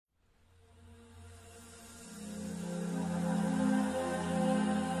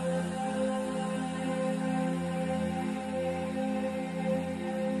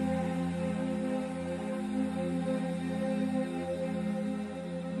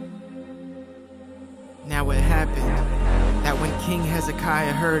Now it happened that when King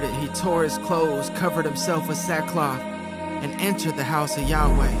Hezekiah heard it, he tore his clothes, covered himself with sackcloth, and entered the house of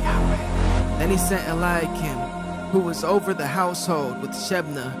Yahweh. Then he sent Eliakim, who was over the household, with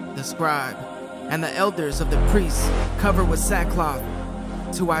Shebna the scribe, and the elders of the priests, covered with sackcloth,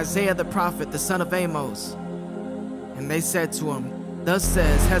 to Isaiah the prophet, the son of Amos. And they said to him, "Thus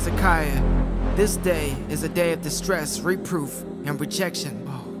says Hezekiah, this day is a day of distress, reproof, and rejection.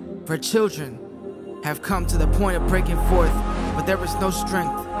 For children have come to the point of breaking forth, but there is no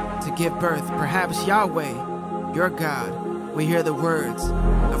strength to give birth. Perhaps Yahweh, your God, will hear the words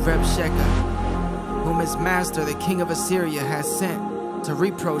of Rabshakeh, whom his master, the king of Assyria, has sent to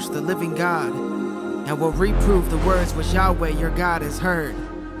reproach the living God, and will reprove the words which Yahweh your God has heard.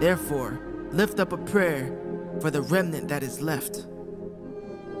 Therefore, lift up a prayer for the remnant that is left."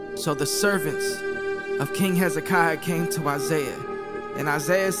 So the servants of King Hezekiah came to Isaiah, and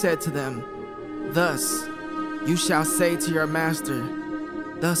Isaiah said to them, "Thus you shall say to your master,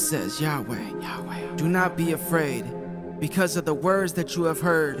 thus says Yahweh, do not be afraid because of the words that you have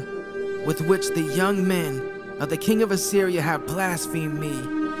heard, with which the young men of the king of Assyria have blasphemed me.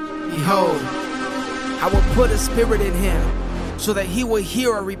 Behold, I will put a spirit in him, so that he will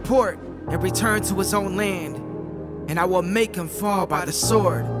hear a report and return to his own land, and I will make him fall by the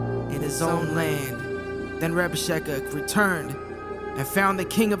sword in his own land." Then Rabshakeh returned and found the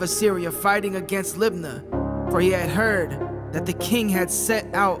king of Assyria fighting against Libnah, for he had heard that the king had set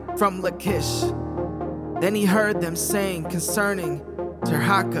out from Lachish. Then he heard them saying concerning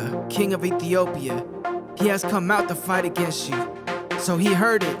Tirhakah, king of Ethiopia, "He has come out to fight against you." So he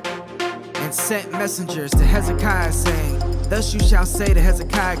heard it and sent messengers to Hezekiah, saying, "Thus you shall say to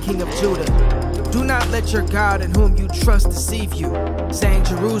Hezekiah, king of Judah, do not let your God in whom you trust deceive you, saying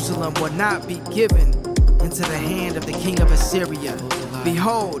Jerusalem will not be given into the hand of the king of Assyria.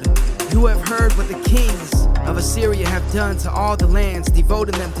 Behold, you have heard what the kings of Assyria have done to all the lands,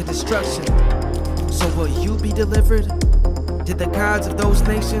 devoting them to destruction. So will you be delivered? Did the gods of those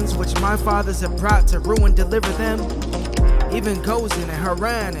nations which my fathers have brought to ruin deliver them? Even Gozan and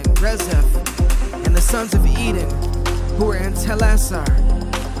Haran and Rezeph and the sons of Eden, who were in Telassar.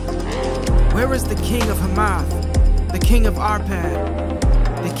 Where is the king of Hamath, the king of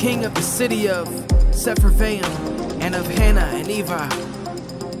Arpad, the king of the city of Sepharvaim, and of Hannah and Eva?"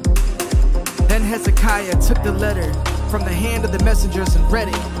 Then Hezekiah took the letter from the hand of the messengers and read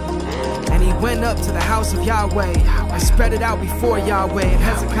it. And he went up to the house of Yahweh and spread it out before Yahweh. And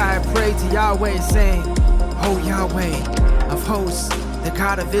Hezekiah prayed to Yahweh, saying, "O Yahweh of hosts, the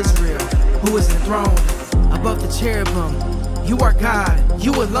God of Israel, who is enthroned above the cherubim, you are God,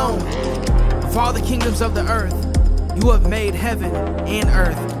 you alone. Of all the kingdoms of the earth, you have made heaven and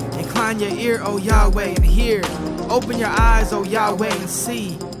earth. Incline your ear, O Yahweh, and hear. Open your eyes, O Yahweh, and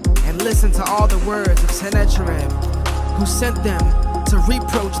see, and listen to all the words of Sennacherib, who sent them to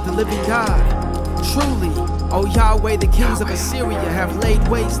reproach the living God. Truly, O Yahweh, the kings of Assyria have laid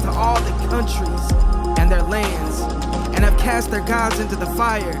waste to all the countries and their lands, and have cast their gods into the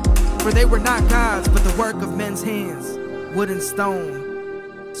fire, for they were not gods, but the work of men's hands, wood and stone.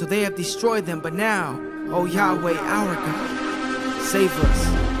 So they have destroyed them. But now, O Yahweh, our God, save us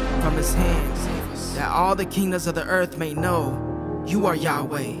from his hands, that all the kingdoms of the earth may know you are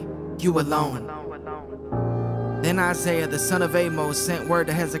Yahweh, you alone." Then Isaiah the son of Amos sent word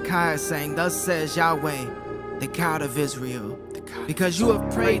to Hezekiah, saying, "Thus says Yahweh, the God of Israel, because you have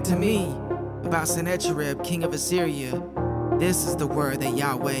prayed to me about Sennacherib, king of Assyria, this is the word that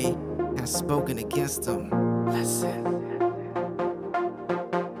Yahweh has spoken against him. Listen."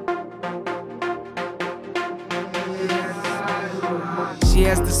 "She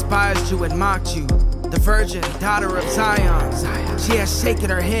has despised you and mocked you, the virgin daughter of Zion. She has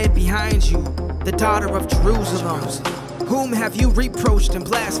shaken her head behind you, the daughter of Jerusalem. Whom have you reproached and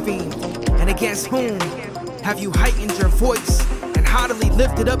blasphemed? And against whom have you heightened your voice and haughtily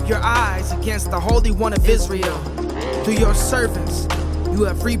lifted up your eyes against the Holy One of Israel? Through your servants you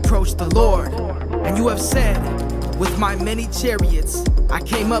have reproached the Lord, and you have said, with my many chariots I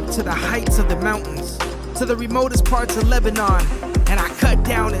came up to the heights of the mountains, to the remotest parts of Lebanon, and I cut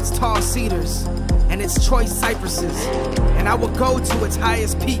down its tall cedars and its choice cypresses, and I will go to its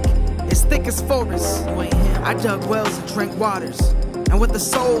highest peak, its thickest forest. I dug wells and drank waters, and with the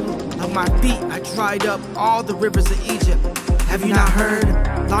sole of my feet I dried up all the rivers of Egypt. Have you not heard?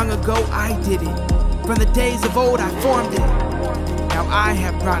 Long ago I did it. From the days of old I formed it. Now I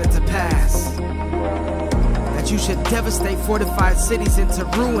have brought it to pass, that you should devastate fortified cities into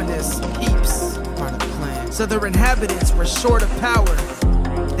ruinous heaps. Part of the plan. So their inhabitants were short of power.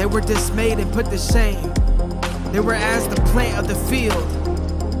 They were dismayed and put to shame. They were as the plant of the field,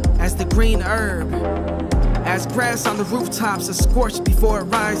 as the green herb, as grass on the rooftops is scorched before it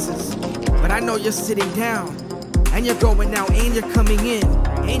rises. But I know you're sitting down, and you're going out, and you're coming in,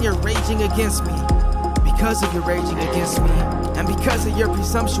 and you're raging against me. Because of your raging against me, and because of your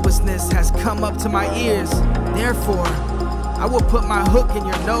presumptuousness has come up to my ears. Therefore, I will put my hook in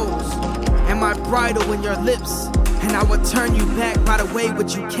your nose, and my bridle in your lips, and I will turn you back by the way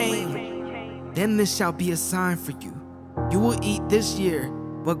which you came. Then this shall be a sign for you. You will eat this year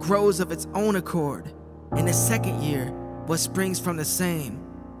what grows of its own accord, in the second year what springs from the same,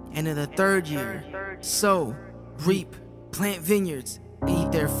 and in the third year sow, reap, plant vineyards, and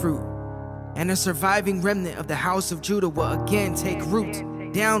eat their fruit. And the surviving remnant of the house of Judah will again take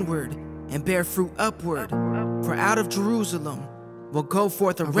root downward and bear fruit upward. For out of Jerusalem will go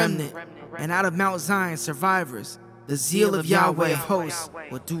forth a remnant, and out of Mount Zion survivors. The zeal of Yahweh of hosts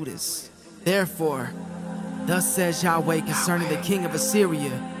will do this. Therefore, thus says Yahweh concerning the king of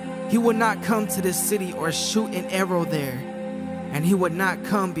Assyria, he will not come to this city or shoot an arrow there, and he would not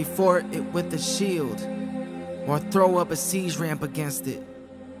come before it with a shield, or throw up a siege ramp against it.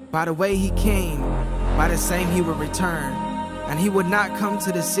 By the way he came, by the same he will return, and he would not come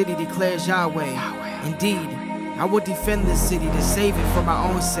to the city, declares Yahweh. Indeed, I will defend this city to save it for my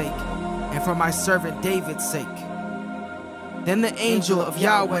own sake, and for my servant David's sake. Then the angel of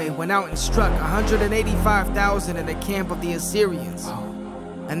Yahweh went out and struck 185,000 in the camp of the Assyrians.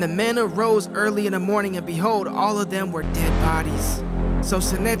 And the men arose early in the morning, and behold, all of them were dead bodies. So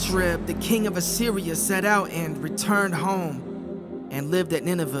Sennacherib, the king of Assyria, set out and returned home, and lived at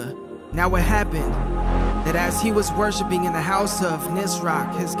Nineveh. Now it happened that as he was worshiping in the house of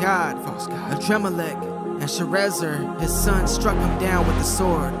Nisroch, his god, Adremelech, and Sharezer, his son, struck him down with the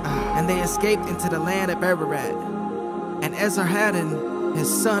sword, and they escaped into the land of Ararat. And Esarhaddon,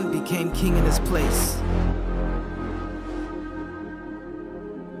 his son, became king in his place.